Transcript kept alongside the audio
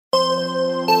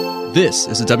This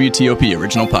is a WTOP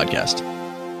original podcast.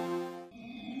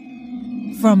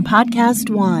 From Podcast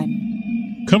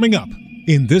One. Coming up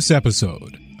in this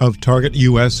episode of Target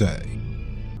USA.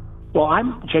 Well,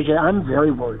 I'm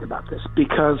very worried about this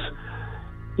because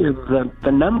the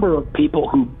number of people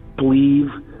who believe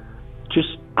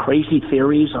just crazy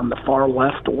theories on the far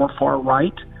left or far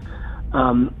right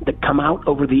that come out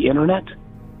over the internet.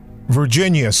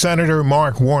 Virginia Senator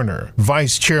Mark Warner,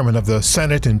 Vice Chairman of the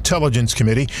Senate Intelligence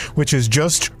Committee, which has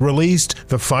just released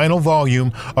the final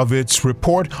volume of its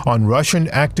report on Russian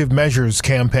active measures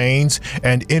campaigns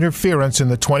and interference in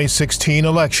the 2016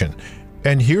 election.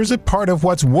 And here's a part of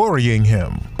what's worrying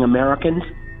him. Americans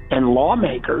and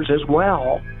lawmakers as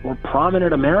well, or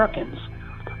prominent Americans,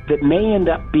 that may end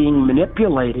up being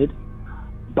manipulated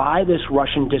by this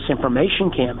Russian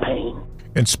disinformation campaign.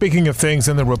 And speaking of things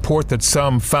in the report that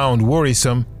some found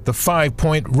worrisome, the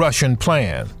 5-point Russian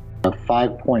plan. A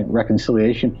 5-point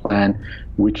reconciliation plan,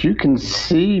 which you can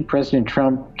see President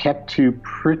Trump kept to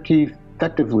pretty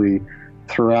effectively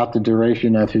throughout the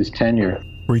duration of his tenure.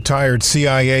 Retired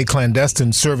CIA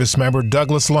clandestine service member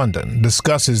Douglas London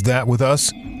discusses that with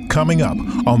us coming up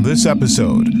on this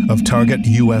episode of Target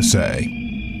USA.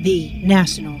 The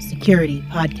National Security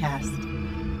Podcast.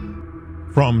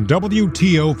 From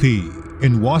WTOP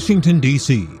in Washington,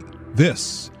 D.C.,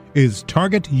 this is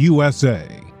Target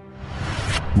USA.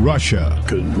 Russia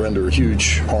could render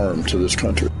huge harm to this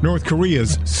country. North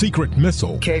Korea's secret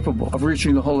missile. Capable of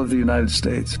reaching the whole of the United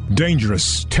States.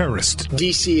 Dangerous terrorist.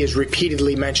 D.C. is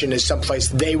repeatedly mentioned as someplace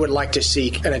they would like to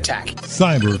seek an attack.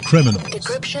 Cyber criminals.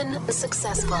 Decryption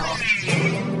successful.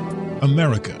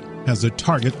 America has a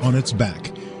target on its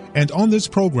back. And on this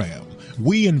program,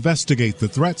 we investigate the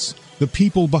threats, the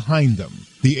people behind them,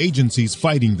 the agencies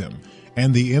fighting them,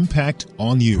 and the impact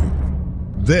on you.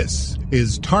 This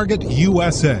is Target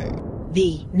USA,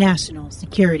 the National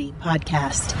Security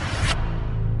Podcast.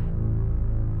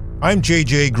 I'm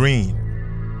J.J. Green.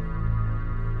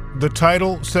 The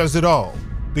title says it all.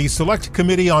 The Select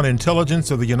Committee on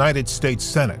Intelligence of the United States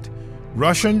Senate.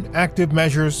 Russian active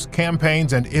measures,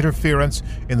 campaigns, and interference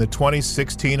in the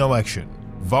 2016 election.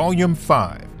 Volume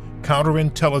 5,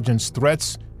 Counterintelligence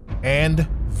Threats and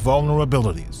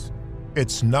Vulnerabilities.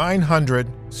 It's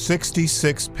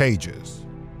 966 pages.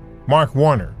 Mark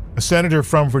Warner, a senator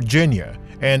from Virginia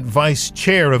and vice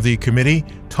chair of the committee,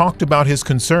 talked about his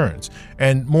concerns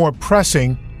and more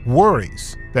pressing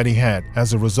worries that he had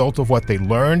as a result of what they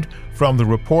learned from the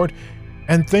report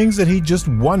and things that he just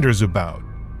wonders about.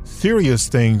 Serious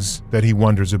things that he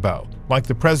wonders about, like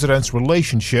the president's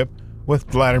relationship with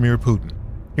Vladimir Putin.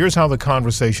 Here's how the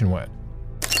conversation went.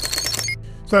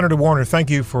 Senator Warner, thank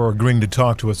you for agreeing to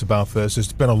talk to us about this.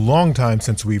 It's been a long time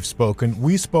since we've spoken.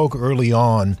 We spoke early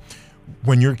on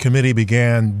when your committee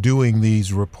began doing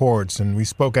these reports, and we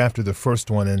spoke after the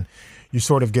first one, and you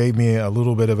sort of gave me a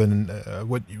little bit of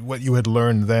what you had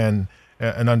learned then,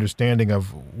 an understanding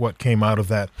of what came out of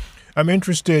that. I'm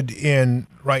interested in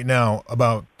right now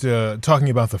about talking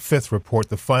about the fifth report,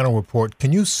 the final report.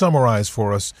 Can you summarize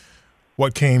for us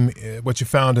what you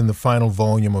found in the final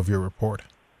volume of your report?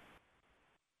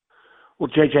 Well,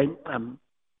 JJ,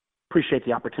 appreciate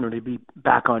the opportunity to be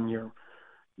back on your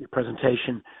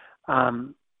presentation. A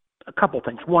couple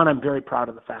things. One, I'm very proud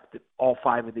of the fact that all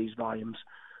 5 of these volumes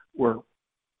were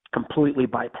completely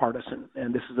bipartisan,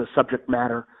 and this is a subject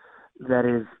matter that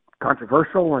is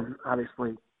controversial, and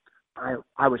obviously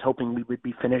I was hoping we would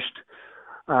be finished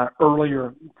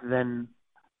earlier than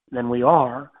we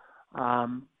are.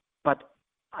 But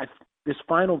this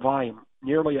final volume,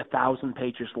 nearly 1,000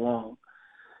 pages long,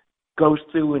 goes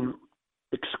through in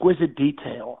exquisite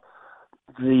detail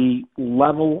the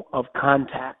level of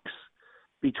contacts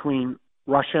between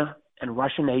Russia and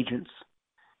Russian agents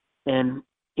and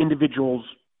individuals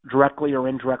directly or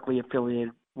indirectly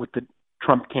affiliated with the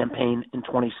Trump campaign in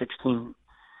 2016,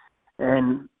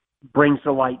 and brings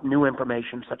to light new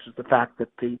information such as the fact that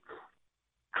the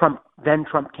then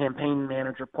Trump campaign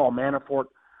manager Paul Manafort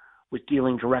was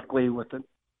dealing directly with a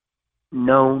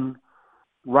known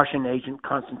Russian agent,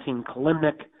 Konstantin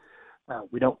Kilimnik.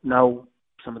 We don't know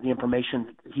some of the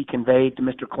information that he conveyed to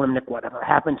Mr. Kilimnik, whatever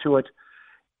happened to it.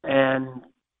 And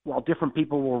while different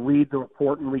people will read the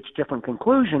report and reach different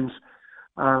conclusions,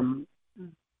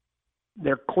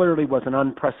 there clearly was an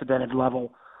unprecedented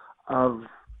level of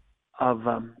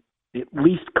at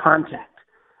least contact.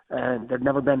 And there'd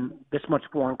never been this much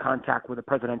foreign contact with a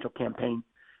presidential campaign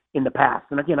in the past.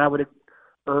 And again, I would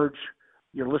urge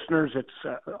your listeners, it's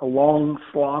a long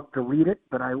slog to read it,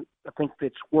 but I think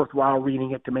it's worthwhile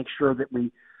reading it to make sure that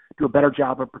we do a better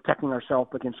job of protecting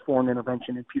ourselves against foreign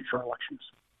intervention in future elections.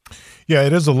 Yeah,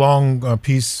 it is a long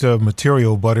piece of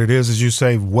material, but it is, as you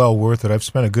say, well worth it. I've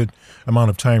spent a good amount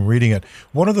of time reading it.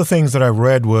 One of the things that I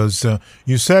read was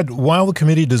you said while the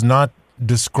committee does not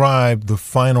describe the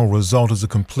final result as a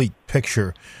complete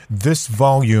picture, this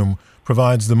volume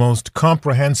provides the most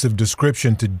comprehensive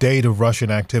description to date of Russian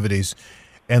activities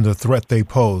and the threat they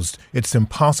posed. It's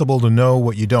impossible to know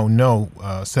what you don't know,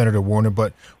 Senator Warner,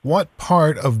 but what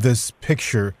part of this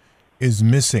picture is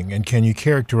missing, and can you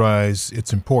characterize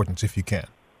its importance if you can?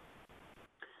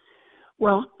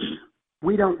 Well,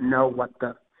 we don't know what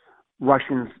the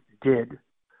Russians did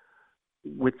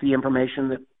with the information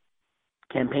that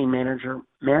campaign manager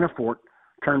Manafort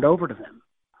turned over to them.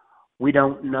 We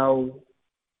don't know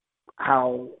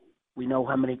how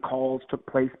many calls took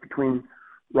place between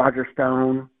Roger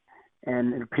Stone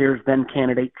and it appears then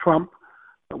candidate Trump.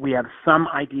 But we have some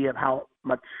idea of how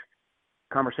much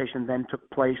conversation then took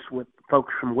place with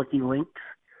folks from WikiLeaks,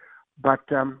 but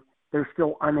there's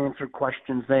still unanswered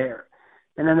questions there.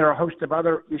 And then there are a host of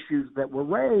other issues that were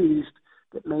raised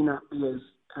that may not be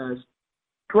as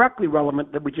directly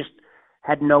relevant, that we just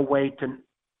had no way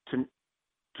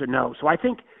to know. So I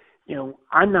think,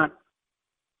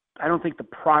 I don't think the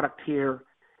product here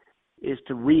is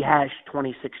to rehash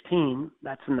 2016.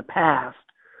 That's in the past.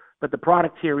 But the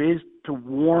product here is to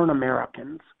warn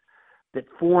Americans that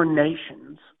foreign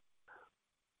nations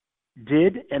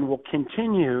did and will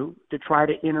continue to try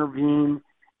to intervene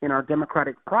in our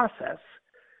democratic process,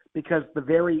 because the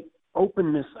very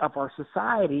openness of our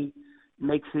society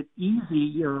makes it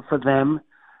easier for them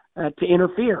to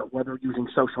interfere, whether using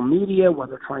social media,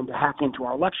 whether trying to hack into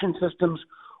our election systems,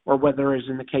 or whether, as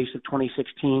in the case of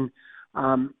 2016,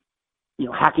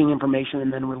 hacking information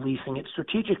and then releasing it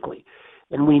strategically.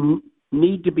 And we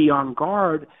need to be on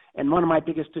guard. And one of my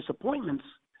biggest disappointments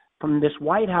from this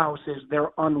White House is their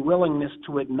unwillingness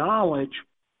to acknowledge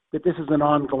that this is an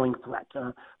ongoing threat.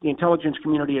 The intelligence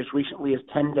community, as recently as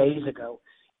 10 days ago,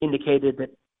 indicated that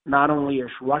not only is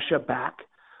Russia back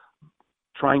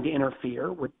trying to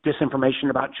interfere with disinformation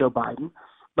about Joe Biden,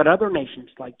 but other nations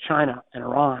like China and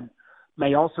Iran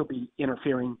may also be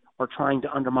interfering or trying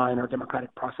to undermine our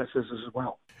democratic processes as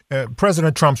well.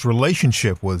 President Trump's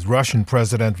relationship with Russian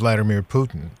President Vladimir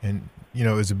Putin, and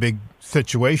is a big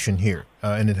situation here,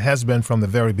 and it has been from the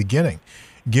very beginning.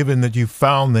 Given that you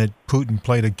found that Putin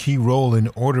played a key role in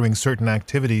ordering certain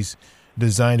activities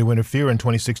designed to interfere in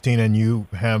 2016, and you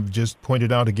have just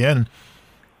pointed out again,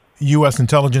 U.S.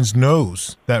 intelligence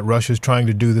knows that Russia is trying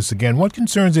to do this again. What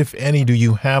concerns, if any, do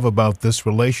you have about this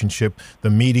relationship, the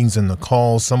meetings and the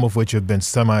calls, some of which have been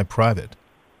semi-private?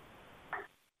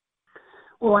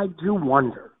 Well, I do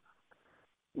wonder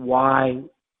why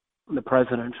the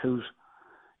president, who's,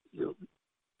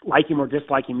 like him or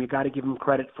dislike him, you got to give him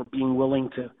credit for being willing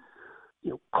to,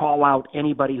 call out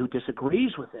anybody who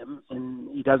disagrees with him. And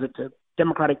he does it to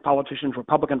Democratic politicians,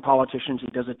 Republican politicians.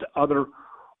 He does it to other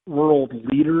world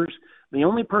leaders. The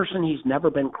only person he's never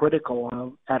been critical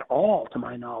of at all, to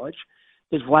my knowledge,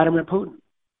 is Vladimir Putin.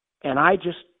 And I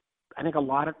think a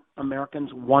lot of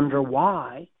Americans wonder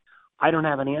why. I don't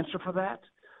have an answer for that.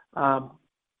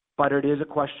 But it is a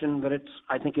question that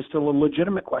I think is still a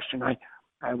legitimate question. I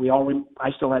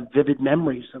still have vivid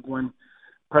memories of when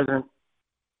President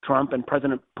Trump and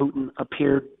President Putin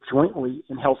appeared jointly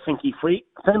in Helsinki,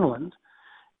 Finland,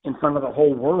 in front of the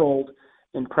whole world,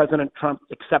 and President Trump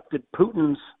accepted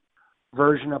Putin's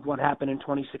version of what happened in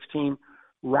 2016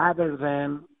 rather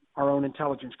than our own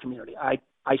intelligence community. I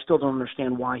still don't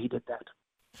understand why he did that.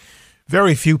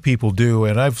 Very few people do,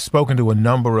 and I've spoken to a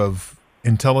number of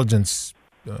intelligence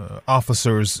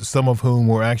officers, some of whom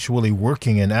were actually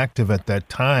working and active at that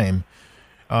time.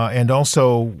 And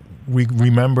also, we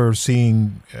remember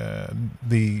seeing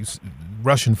the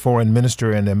Russian foreign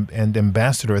minister and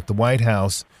ambassador at the White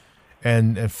House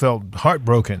and felt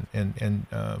heartbroken and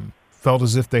felt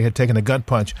as if they had taken a gut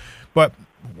punch. But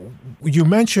you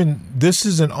mentioned this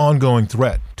is an ongoing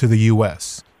threat to the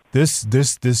U.S.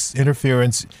 This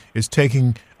interference is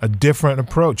taking a different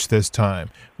approach this time.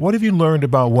 What have you learned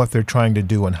about what they're trying to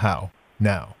do and how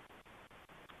now?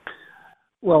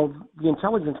 Well, the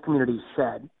intelligence community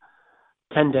said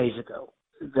 10 days ago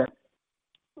that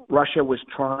Russia was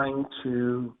trying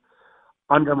to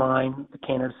undermine the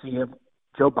candidacy of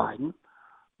Joe Biden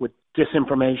with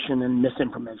disinformation and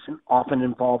misinformation, often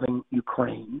involving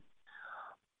Ukraine.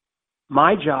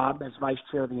 My job as vice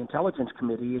chair of the Intelligence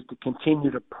Committee is to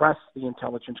continue to press the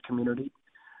intelligence community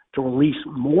to release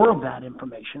more of that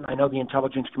information. I know the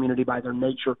intelligence community, by their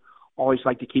nature, always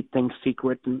like to keep things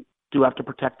secret and do have to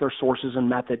protect their sources and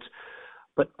methods.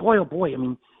 But boy, oh boy, I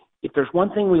mean, if there's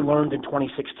one thing we learned in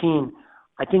 2016,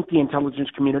 I think the intelligence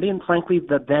community and, frankly,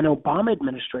 the then Obama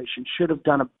administration should have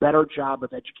done a better job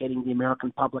of educating the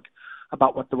American public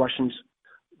about what the Russians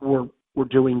were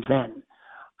doing then.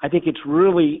 I think it's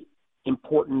really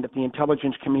important that the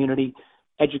intelligence community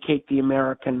educate the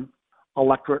American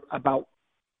electorate about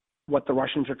what the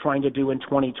Russians are trying to do in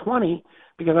 2020,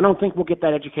 because I don't think we'll get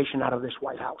that education out of this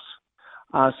White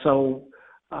House. So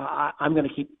I'm going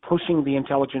to keep pushing the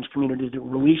intelligence community to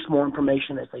release more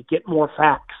information as they get more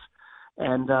facts.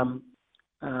 And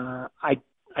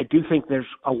I do think there's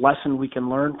a lesson we can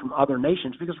learn from other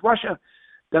nations, because Russia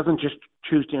doesn't just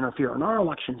choose to interfere in our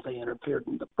elections. They interfered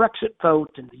in the Brexit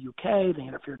vote in the UK. They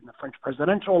interfered in the French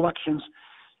presidential elections.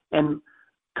 And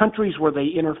countries where they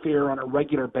interfere on a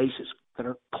regular basis that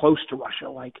are close to Russia,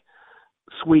 like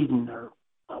Sweden or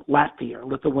Latvia or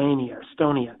Lithuania or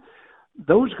Estonia,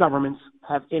 those governments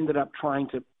have ended up trying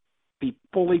to be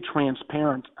fully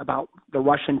transparent about the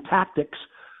Russian tactics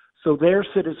so their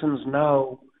citizens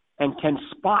know and can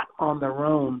spot on their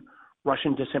own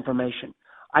Russian disinformation.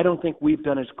 I don't think we've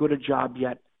done as good a job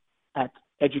yet at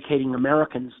educating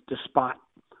Americans to spot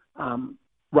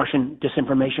Russian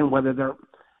disinformation, whether they're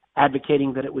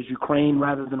advocating that it was Ukraine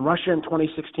rather than Russia in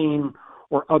 2016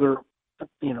 or other,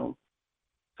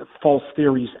 false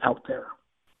theories out there.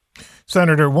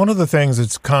 Senator, one of the things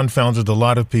that's confounded a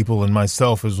lot of people and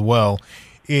myself as well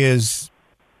is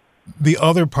the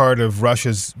other part of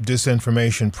Russia's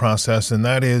disinformation process, and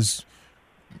that is,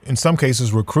 in some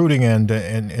cases, recruiting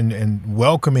and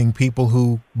welcoming people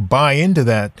who buy into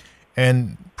that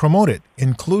and promote it,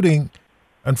 including,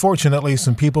 unfortunately,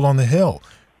 some people on the Hill.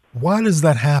 Why does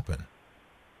that happen?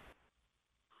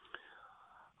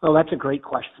 Well, that's a great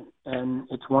question, and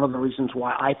it's one of the reasons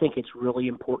why I think it's really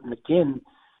important, again,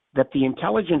 that the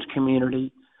intelligence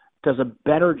community does a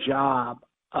better job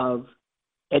of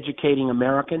educating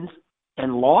Americans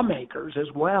and lawmakers as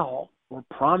well, or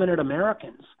prominent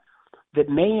Americans, that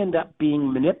may end up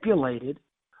being manipulated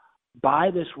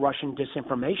by this Russian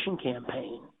disinformation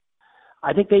campaign.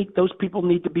 I think those people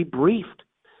need to be briefed.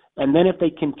 And then if they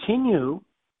continue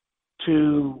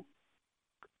to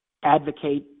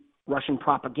advocate Russian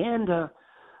propaganda,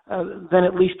 then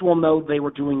at least we'll know they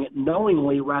were doing it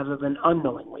knowingly rather than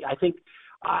unknowingly. I think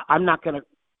I'm not going to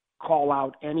call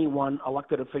out any one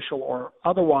elected official or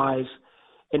otherwise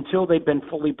until they've been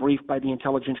fully briefed by the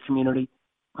intelligence community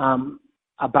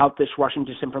about this Russian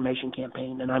disinformation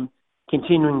campaign. And I'm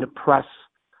continuing to press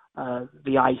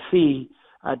the IC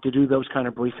to do those kind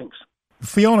of briefings.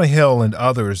 Fiona Hill and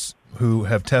others who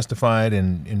have testified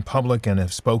in public and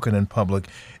have spoken in public,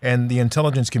 and the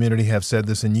intelligence community have said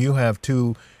this, and you have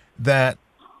too, that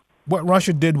what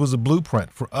Russia did was a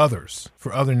blueprint for others,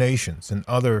 for other nations and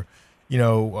other,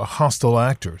 hostile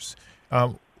actors.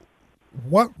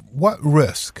 What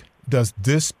risk does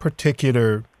this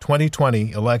particular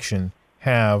 2020 election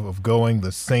have of going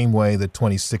the same way that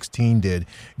 2016 did,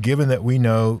 given that we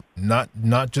know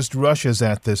not just Russia's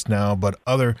at this now, but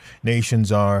other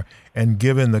nations are, and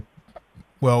given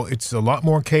it's a lot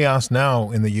more chaos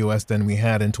now in the U.S. than we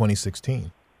had in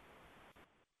 2016?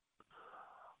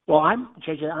 Well, I'm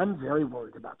very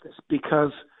worried about this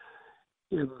because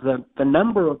the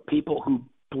number of people who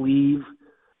believe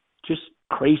just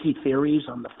crazy theories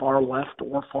on the far left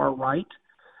or far right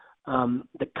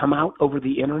that come out over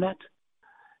the internet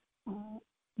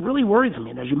really worries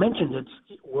me. And as you mentioned,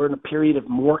 we're in a period of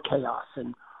more chaos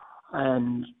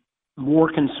and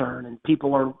more concern, and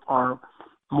people are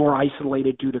more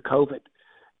isolated due to COVID.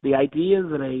 The idea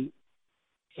that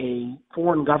a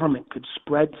foreign government could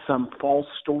spread some false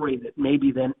story that may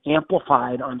be then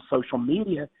amplified on social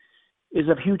media is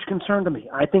of huge concern to me.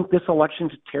 I think this election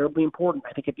is terribly important.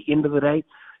 I think at the end of the day,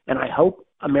 and I hope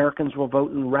Americans will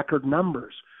vote in record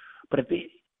numbers, but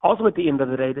also at the end of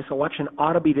the day, this election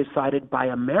ought to be decided by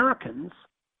Americans,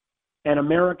 and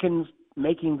Americans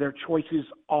making their choices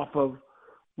off of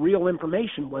real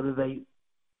information, whether they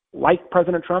like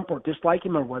President Trump or dislike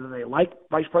him, or whether they like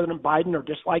Vice President Biden or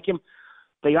dislike him.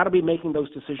 They ought to be making those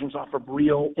decisions off of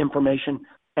real information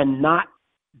and not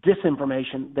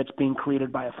disinformation that's being created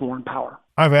by a foreign power.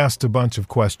 I've asked a bunch of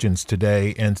questions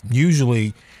today, and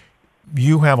usually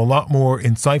you have a lot more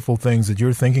insightful things that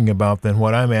you're thinking about than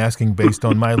what I'm asking based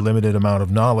on my limited amount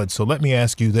of knowledge. So let me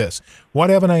ask you this. What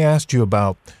haven't I asked you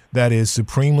about that is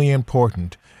supremely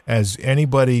important as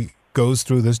anybody goes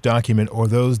through this document, or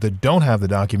those that don't have the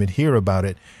document hear about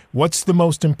it? What's the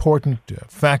most important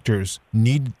factors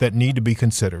that need to be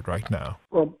considered right now?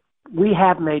 Well, we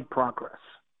have made progress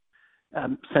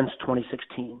since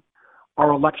 2016.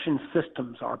 Our election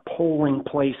systems, our polling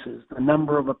places, the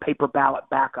number of a paper ballot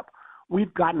backup,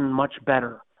 we've gotten much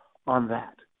better on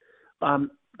that.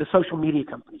 the social media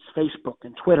companies, Facebook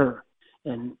and Twitter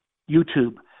and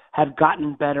YouTube, have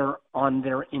gotten better on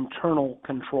their internal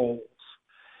controls.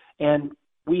 And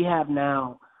we have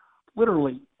now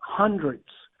literally hundreds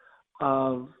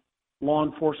of law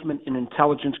enforcement and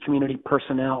intelligence community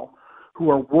personnel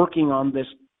who are working on this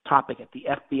topic at the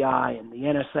FBI and the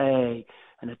NSA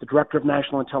and at the Director of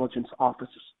National Intelligence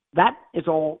offices. That is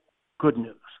all good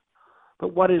news.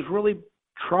 But what is really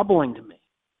troubling to me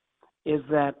is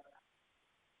that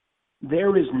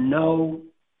there is no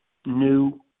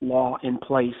new law in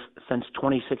place since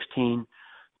 2016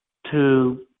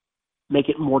 to make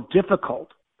it more difficult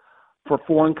for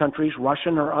foreign countries,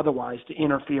 Russian or otherwise, to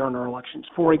interfere in our elections.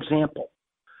 For example,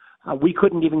 we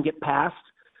couldn't even get passed,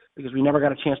 because we never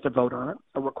got a chance to vote on it,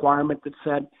 a requirement that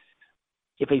said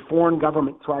if a foreign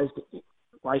government tries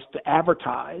to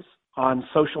advertise on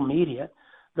social media,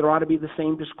 there ought to be the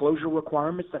same disclosure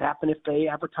requirements that happen if they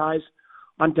advertise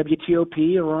on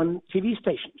WTOP or on TV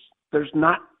stations. There's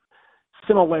not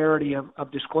similarity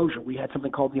of disclosure. We had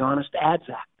something called the Honest Ads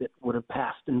Act that would have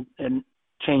passed and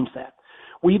changed that.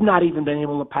 We've not even been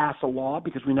able to pass a law,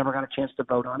 because we never got a chance to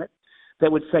vote on it,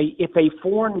 that would say if a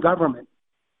foreign government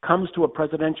comes to a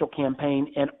presidential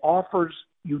campaign and offers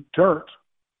you dirt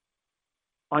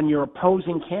on your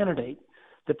opposing candidate,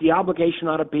 that the obligation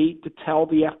ought to be to tell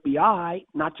the FBI,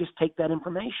 not just take that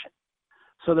information.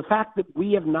 So the fact that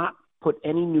we have not put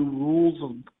any new rules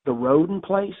of the road in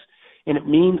place, and it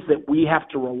means that we have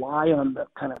to rely on the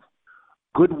kind of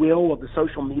goodwill of the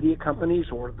social media companies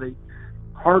or the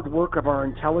hard work of our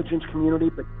intelligence community,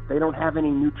 but they don't have any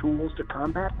new tools to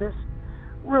combat this,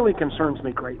 really concerns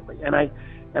me greatly. And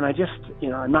I just,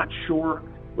 I'm not sure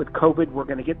with COVID we're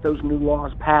going to get those new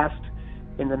laws passed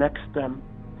in the next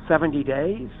 70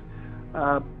 days.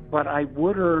 But I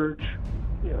would urge,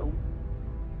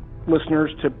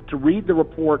 listeners to read the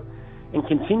report and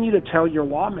continue to tell your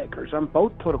lawmakers on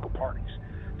both political parties,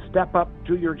 step up,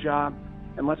 do your job,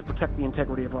 and let's protect the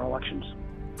integrity of our elections.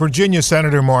 Virginia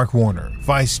Senator Mark Warner,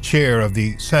 Vice Chair of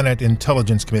the Senate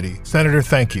Intelligence Committee. Senator,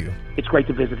 thank you. It's great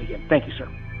to visit again. Thank you, sir.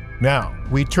 Now,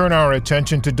 we turn our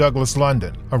attention to Douglas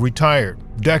London, a retired,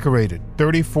 decorated,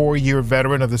 34-year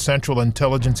veteran of the Central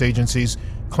Intelligence Agency's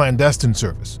clandestine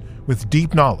service, with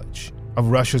deep knowledge of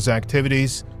Russia's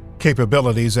activities,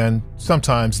 capabilities, and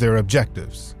sometimes their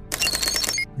objectives.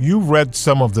 You've read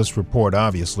some of this report,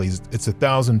 obviously. It's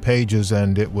 1,000 pages,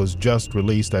 and it was just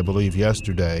released, I believe,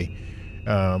 yesterday.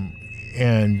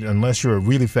 And unless you're a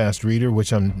really fast reader,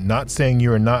 which I'm not saying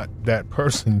you're not that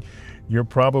person, you're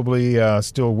probably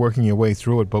still working your way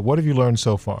through it. But what have you learned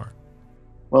so far?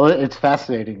 Well, it's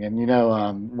fascinating. And,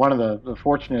 one of the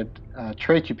fortunate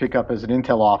traits you pick up as an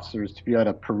intel officer is to be able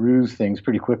to peruse things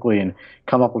pretty quickly and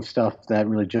come up with stuff that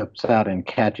really jumps out and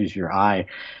catches your eye.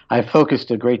 I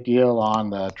focused a great deal on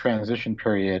the transition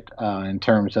period in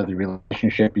terms of the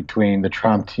relationship between the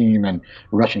Trump team and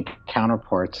Russian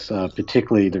counterparts,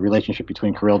 particularly the relationship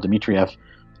between Kirill Dmitriev,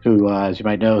 who, as you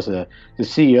might know, is the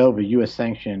CEO of a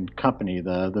U.S.-sanctioned company,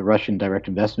 the Russian Direct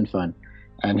Investment Fund.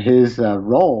 And his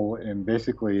role in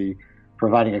basically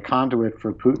providing a conduit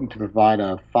for Putin to provide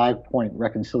a 5-point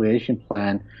reconciliation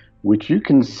plan, which you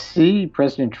can see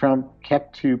President Trump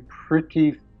kept to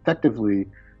pretty effectively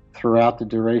throughout the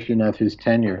duration of his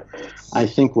tenure. I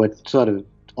think what sort of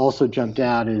also jumped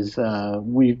out is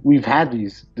we've had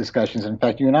these discussions. In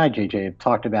fact, you and I, JJ, have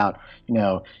talked about,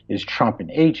 is Trump an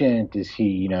agent? Is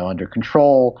he, under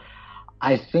control?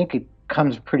 I think it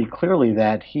comes pretty clearly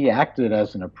that he acted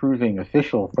as an approving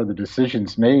official for the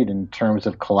decisions made in terms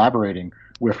of collaborating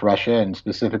with Russia and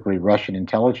specifically Russian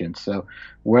intelligence. So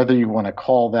whether you want to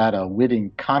call that a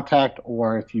witting contact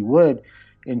or, if you would,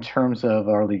 in terms of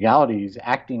our legalities,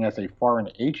 acting as a foreign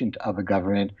agent of a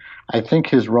government, I think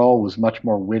his role was much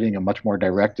more witting and much more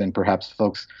direct than perhaps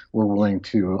folks were willing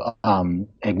to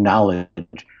acknowledge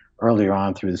earlier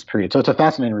on through this period. So it's a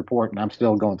fascinating report, and I'm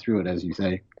still going through it, as you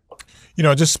say.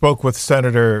 I just spoke with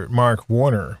Senator Mark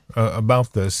Warner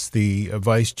about this, the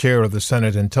vice chair of the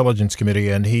Senate Intelligence Committee,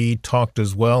 and he talked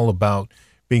as well about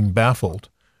being baffled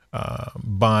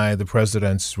by the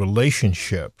president's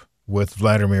relationship with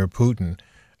Vladimir Putin.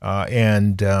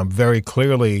 And very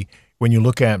clearly, when you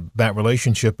look at that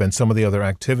relationship and some of the other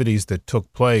activities that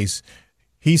took place,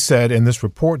 he said, and this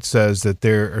report says, that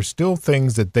there are still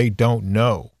things that they don't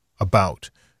know about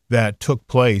that took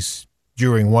place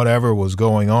during whatever was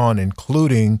going on,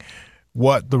 including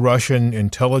what the Russian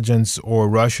intelligence or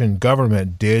Russian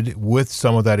government did with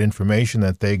some of that information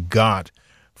that they got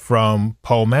from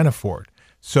Paul Manafort.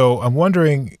 So I'm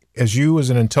wondering, as you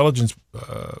as an intelligence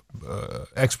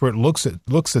expert looks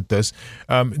at this,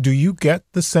 do you get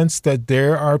the sense that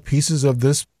there are pieces of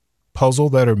this puzzle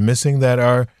that are missing that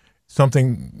are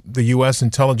something the U.S.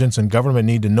 intelligence and government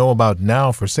need to know about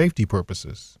now for safety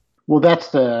purposes? Well, that's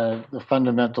the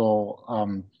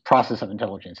fundamental process of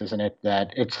intelligence, isn't it?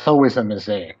 That it's always a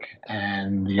mosaic.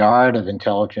 And the art of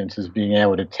intelligence is being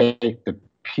able to take the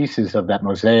pieces of that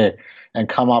mosaic and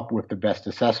come up with the best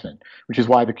assessment, which is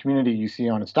why the community you see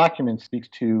on its documents speaks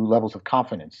to levels of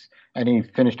confidence. Any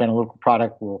finished analytical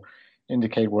product will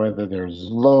indicate whether there's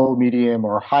low, medium,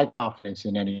 or high confidence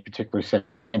in any particular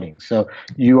setting. So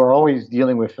you are always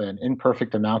dealing with an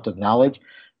imperfect amount of knowledge.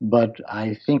 But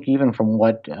I think even from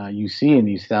what you see in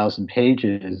these 1,000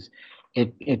 pages,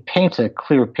 it paints a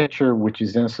clear picture, which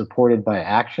is then supported by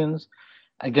actions.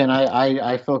 Again,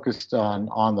 I focused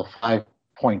on the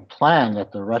 5-point plan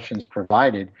that the Russians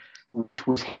provided, which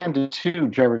was handed to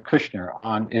Jared Kushner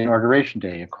on Inauguration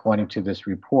Day, according to this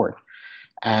report.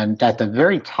 And at the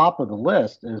very top of the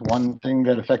list is one thing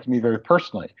that affected me very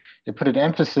personally. It put an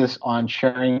emphasis on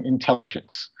sharing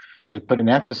intelligence. It put an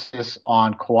emphasis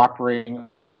on cooperating with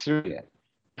Syria,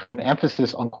 an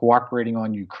emphasis on cooperating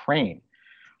on Ukraine.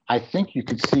 I think you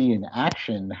could see in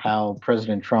action how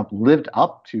President Trump lived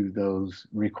up to those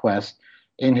requests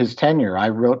in his tenure. I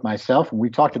wrote myself, and we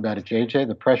talked about it, JJ,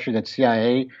 the pressure that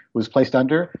CIA was placed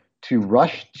under to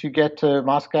rush to get to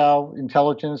Moscow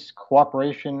intelligence,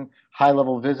 cooperation,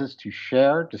 high-level visits to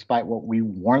share, despite what we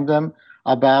warned them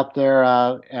about their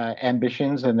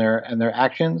ambitions and their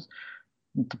actions.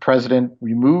 The president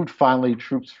removed finally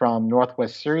troops from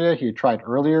northwest Syria. He had tried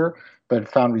earlier, but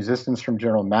found resistance from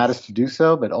General Mattis to do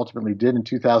so, but ultimately did in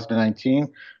 2019,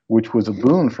 which was a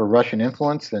boon for Russian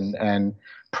influence and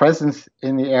presence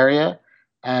in the area.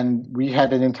 And we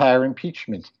had an entire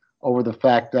impeachment over the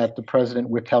fact that the president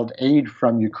withheld aid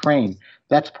from Ukraine.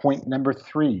 That's point number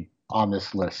 3 on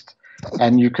this list.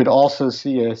 And you could also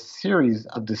see a series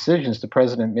of decisions the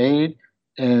president made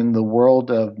in the world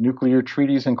of nuclear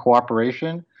treaties and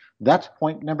cooperation. That's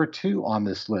point number 2 on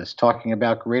this list, talking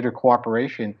about greater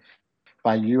cooperation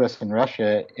by U.S. and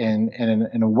Russia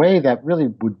in a way that really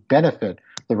would benefit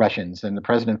the Russians. And the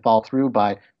president followed through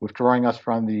by withdrawing us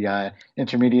from the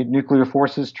Intermediate Nuclear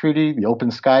Forces Treaty, the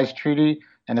Open Skies Treaty,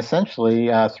 and essentially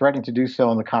threatening to do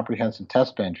so in the Comprehensive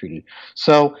Test Ban Treaty.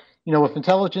 So, with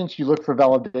intelligence, you look for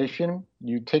validation,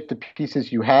 you take the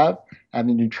pieces you have, and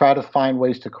then you try to find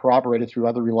ways to corroborate it through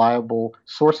other reliable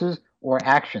sources or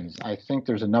actions. I think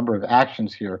there's a number of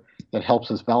actions here that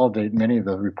helps us validate many of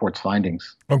the report's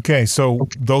findings. Okay, so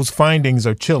those findings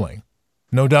are chilling,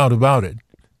 no doubt about it.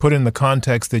 Put in the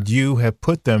context that you have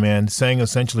put them in, saying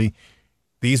essentially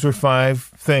these were 5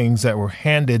 things that were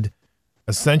handed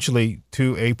essentially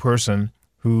to a person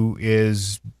who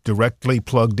is directly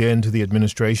plugged into the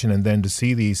administration, and then to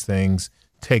see these things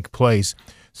take place.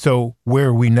 So where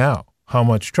are we now? How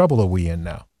much trouble are we in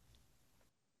now?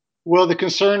 Well, the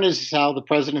concern is how the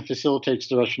president facilitates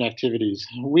the Russian activities.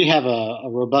 We have a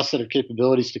robust set of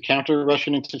capabilities to counter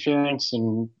Russian interference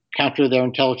and counter their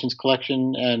intelligence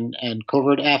collection and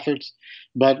covert efforts.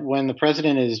 But when the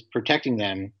president is protecting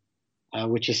them,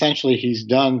 which essentially he's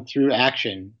done through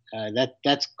action,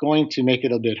 that's going to make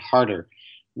it a bit harder.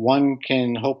 One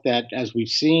can hope that, as we've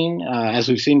seen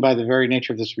by the very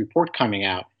nature of this report coming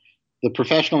out, the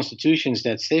professional institutions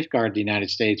that safeguard the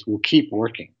United States will keep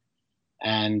working.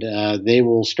 And they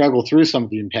will struggle through some of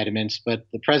the impediments, but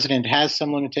the president has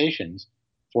some limitations,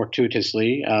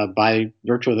 fortuitously, by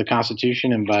virtue of the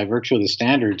Constitution and by virtue of the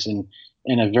standards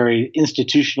in a very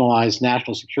institutionalized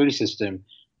national security system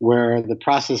where the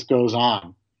process goes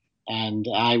on. And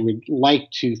I would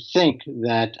like to think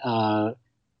that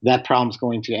that problem's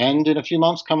going to end in a few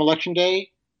months come Election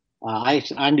Day.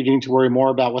 I'm beginning to worry more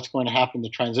about what's going to happen in the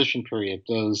transition period,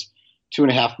 those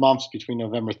 2.5 months between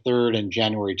November 3rd and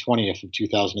January 20th of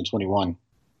 2021.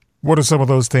 What are some of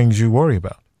those things you worry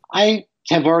about? I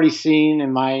have already seen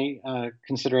in my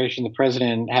consideration the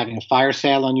president having a fire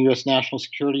sale on U.S. national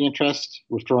security interests,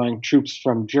 withdrawing troops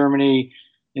from Germany,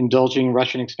 indulging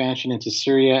Russian expansion into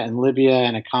Syria and Libya,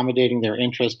 and accommodating their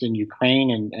interest in Ukraine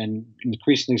and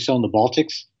increasingly so in the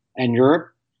Baltics and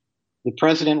Europe. The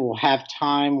president will have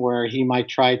time where he might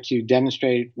try to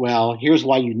demonstrate, well, here's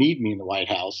why you need me in the White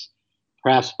House,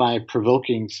 perhaps by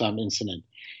provoking some incident.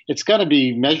 It's got to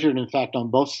be measured, in fact,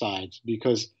 on both sides,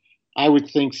 because I would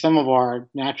think some of our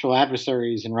natural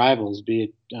adversaries and rivals,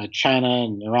 be it China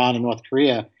and Iran and North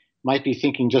Korea, might be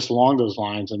thinking just along those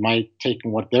lines and might take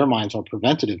in what their minds are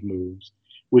preventative moves,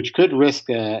 which could risk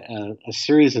a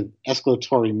series of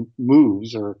escalatory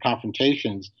moves or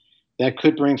confrontations that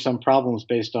could bring some problems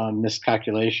based on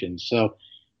miscalculations. So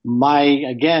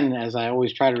again, as I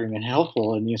always try to remain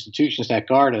helpful in the institutions that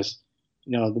guard us,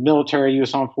 the military,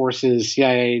 U.S. Armed Forces,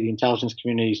 CIA, the intelligence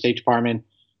community, State Department,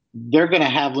 they're going to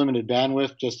have limited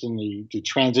bandwidth just in the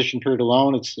transition period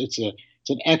alone. It's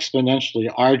an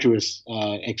exponentially arduous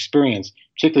experience,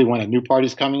 particularly when a new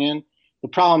party's coming in. The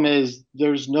problem is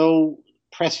there's no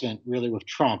precedent really with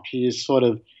Trump. He has sort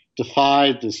of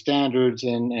defied the standards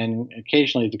and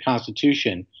occasionally the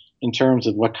Constitution in terms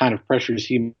of what kind of pressures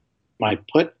he might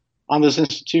put on those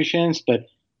institutions. But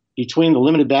between the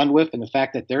limited bandwidth and the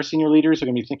fact that their senior leaders are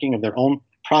going to be thinking of their own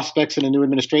prospects in a new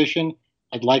administration,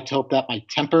 I'd like to hope that might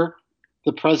temper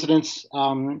the president's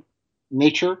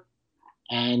nature.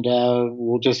 And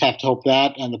we'll just have to hope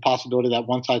that, and the possibility that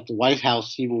once at the White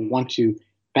House, he will want to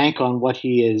bank on what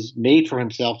he has made for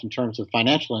himself in terms of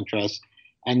financial interests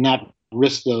and not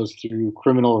risk those through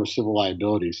criminal or civil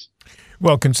liabilities.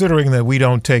 Well, considering that we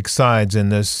don't take sides in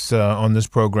this on this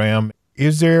program,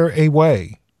 is there a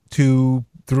way to,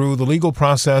 through the legal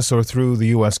process or through the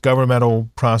U.S. governmental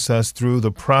process, through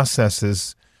the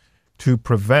processes, to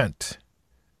prevent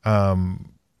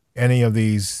any of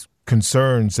these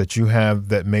concerns that you have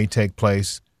that may take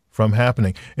place from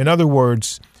happening? In other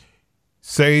words,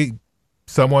 say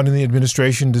someone in the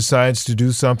administration decides to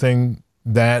do something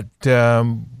that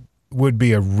would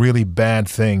be a really bad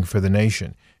thing for the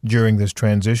nation during this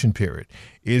transition period.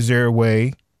 Is there a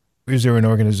way? Is there an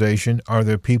organization? Are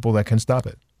there people that can stop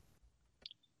it?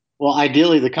 Well,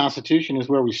 ideally, the Constitution is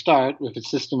where we start with a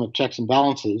system of checks and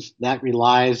balances that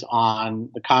relies on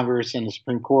the Congress and the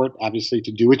Supreme Court, obviously,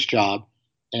 to do its job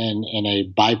in a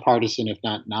bipartisan, if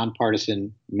not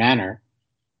nonpartisan manner.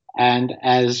 And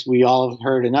as we all have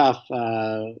heard enough,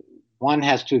 one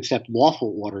has to accept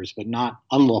lawful orders, but not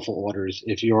unlawful orders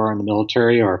if you're in the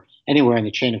military or anywhere in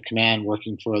the chain of command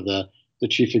working for the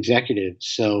chief executive.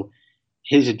 So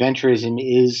his adventurism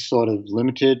is sort of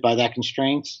limited by that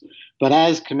constraints. But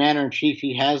as commander-in-chief,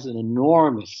 he has an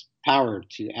enormous power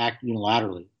to act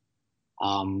unilaterally.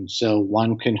 So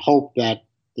one can hope that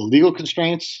the legal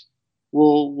constraints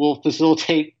will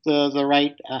facilitate the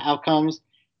right outcomes,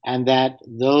 and that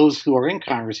those who are in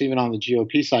Congress, even on the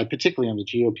GOP side, particularly on the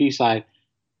GOP side,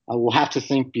 will have to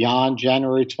think beyond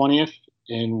January 20th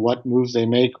in what moves they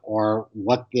make or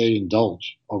what they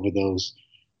indulge over those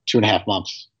 2.5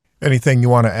 months. Anything you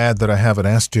want to add that I haven't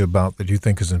asked you about that you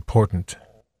think is important?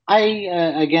 I,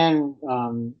 again,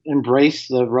 embrace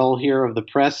the role here of the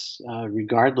press,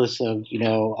 regardless of,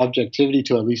 objectivity,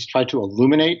 to at least try to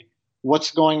illuminate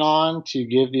what's going on, to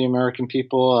give the American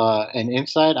people an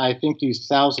insight. I think these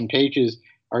 1,000 pages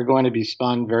are going to be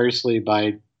spun variously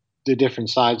by the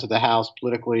different sides of the House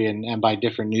politically and by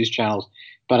different news channels.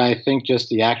 But I think just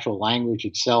the actual language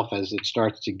itself, as it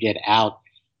starts to get out,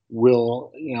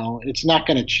 will, it's not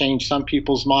going to change some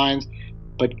people's minds,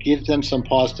 but give them some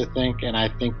pause to think, and I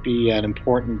think be an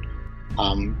important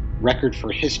record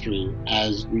for history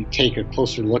as we take a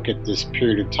closer look at this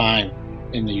period of time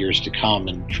in the years to come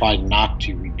and try not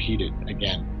to repeat it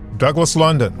again. Douglas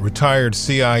London, retired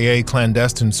CIA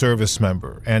clandestine service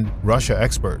member and Russia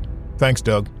expert. Thanks,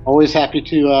 Doug. Always happy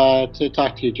to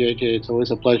talk to you, JJ. It's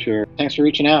always a pleasure. Thanks for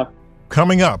reaching out.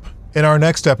 Coming up in our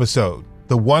next episode,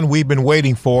 the one we've been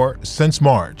waiting for since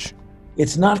March.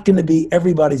 It's not going to be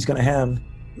everybody's going to have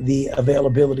the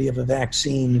availability of a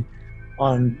vaccine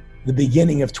on the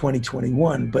beginning of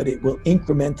 2021, but it will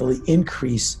incrementally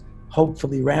increase,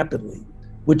 hopefully rapidly,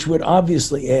 which would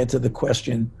obviously add to the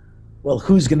question, well,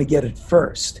 who's going to get it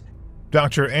first?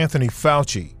 Dr. Anthony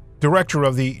Fauci, director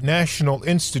of the National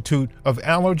Institute of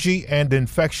Allergy and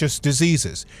Infectious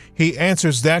Diseases. He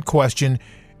answers that question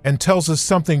and tells us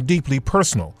something deeply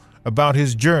personal about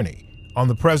his journey on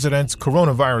the president's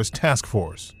coronavirus task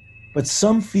force. But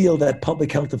some feel that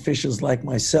public health officials like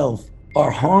myself are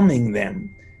harming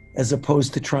them as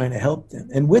opposed to trying to help them.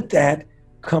 And with that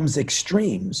comes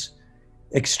extremes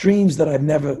that I've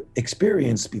never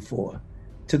experienced before,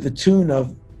 to the tune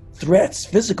of threats,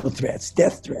 physical threats,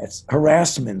 death threats,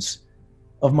 harassments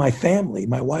of my family,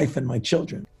 my wife and my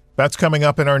children. That's coming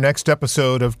up in our next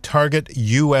episode of Target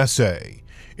USA.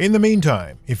 In the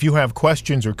meantime, if you have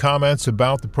questions or comments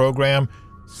about the program,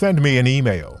 send me an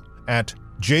email at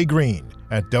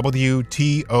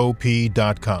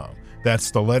jgreen@wtop.com.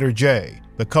 That's the letter J,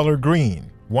 the color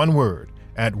green, one word,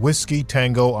 at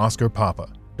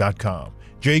whiskeytangooscarpapa.com.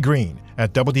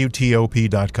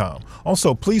 jgreen@wtop.com.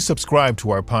 Also, please subscribe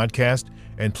to our podcast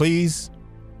and please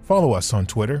follow us on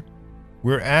Twitter.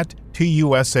 We're at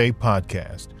TUSA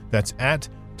Podcast. That's at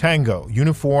Tango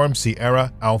Uniform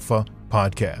Sierra Alpha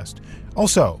Podcast.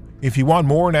 Also, if you want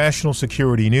more national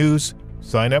security news,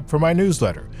 sign up for my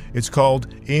newsletter. It's called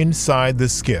Inside the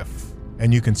Skiff,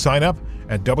 and you can sign up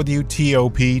at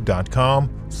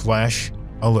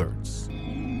WTOP.com/alerts.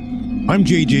 I'm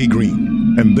JJ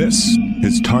Green, and this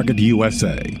is Target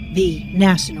USA, the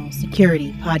National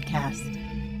Security Podcast.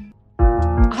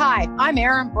 Hi, I'm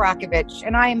Erin Brockovich,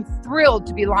 and I am thrilled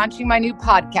to be launching my new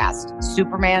podcast,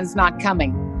 Superman's Not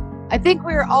Coming. I think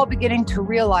we are all beginning to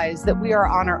realize that we are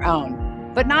on our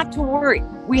own, but not to worry.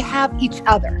 We have each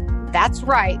other. That's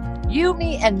right. You,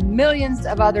 me, and millions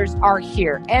of others are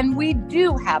here, and we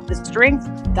do have the strength,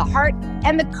 the heart,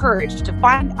 and the courage to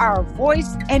find our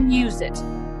voice and use it.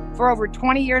 For over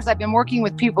 20 years, I've been working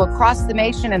with people across the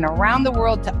nation and around the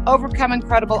world to overcome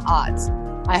incredible odds.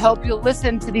 I hope you'll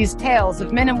listen to these tales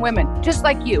of men and women just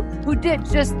like you who did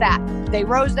just that. They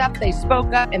rose up, they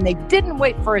spoke up, and they didn't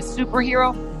wait for a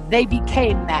superhero. They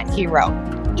became that hero.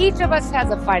 Each of us has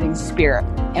a fighting spirit,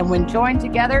 and when joined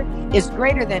together, is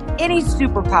greater than any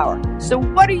superpower. So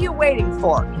what are you waiting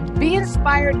for? Be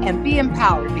inspired and be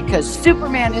empowered, because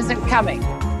Superman isn't coming,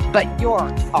 but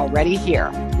you're already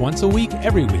here. Once a week,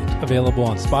 every week. Available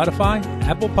on Spotify,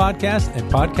 Apple Podcasts,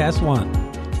 and Podcast One.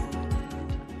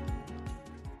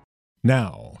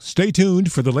 Now, stay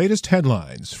tuned for the latest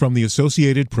headlines from the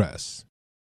Associated Press.